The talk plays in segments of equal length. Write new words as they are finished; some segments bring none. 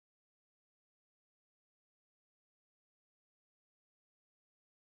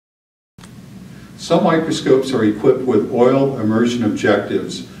Some microscopes are equipped with oil immersion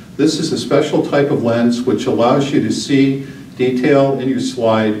objectives. This is a special type of lens which allows you to see detail in your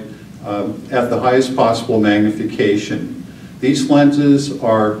slide at the highest possible magnification. These lenses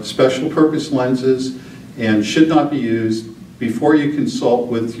are special purpose lenses and should not be used before you consult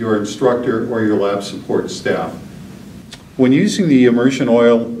with your instructor or your lab support staff. When using the immersion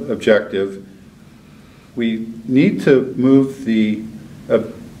oil objective, we need to move the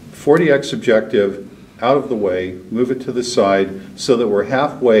 40x objective out of the way, move it to the side so that we're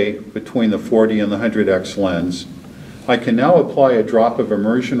halfway between the 40 and the 100x lens. I can now apply a drop of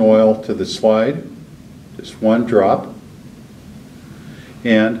immersion oil to the slide, just one drop,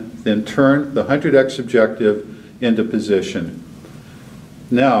 and then turn the 100x objective into position.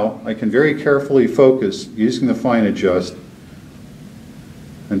 Now I can very carefully focus using the fine adjust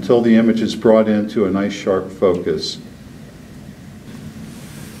until the image is brought into a nice sharp focus.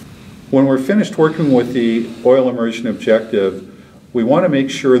 When we're finished working with the oil immersion objective, we want to make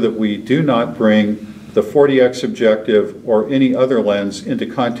sure that we do not bring the 40x objective or any other lens into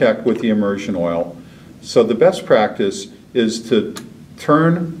contact with the immersion oil. So the best practice is to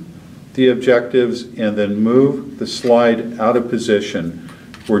turn the objectives and then move the slide out of position.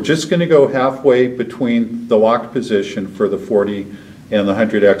 We're just going to go halfway between the locked position for the 40 and the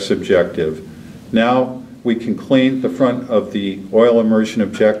 100x objective. Now we can clean the front of the oil immersion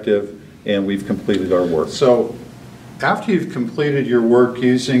objective and we've completed our work. So after you've completed your work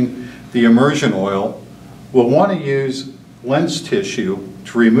using the immersion oil, we'll want to use lens tissue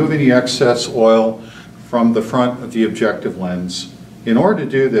to remove any excess oil from the front of the objective lens. In order to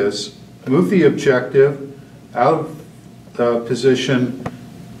do this, move the objective out of position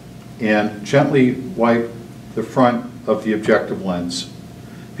and gently wipe the front of the objective lens.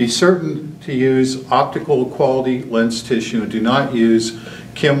 Be certain to use optical quality lens tissue and do not use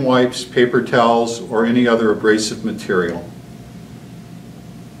Kim wipes, paper towels, or any other abrasive material.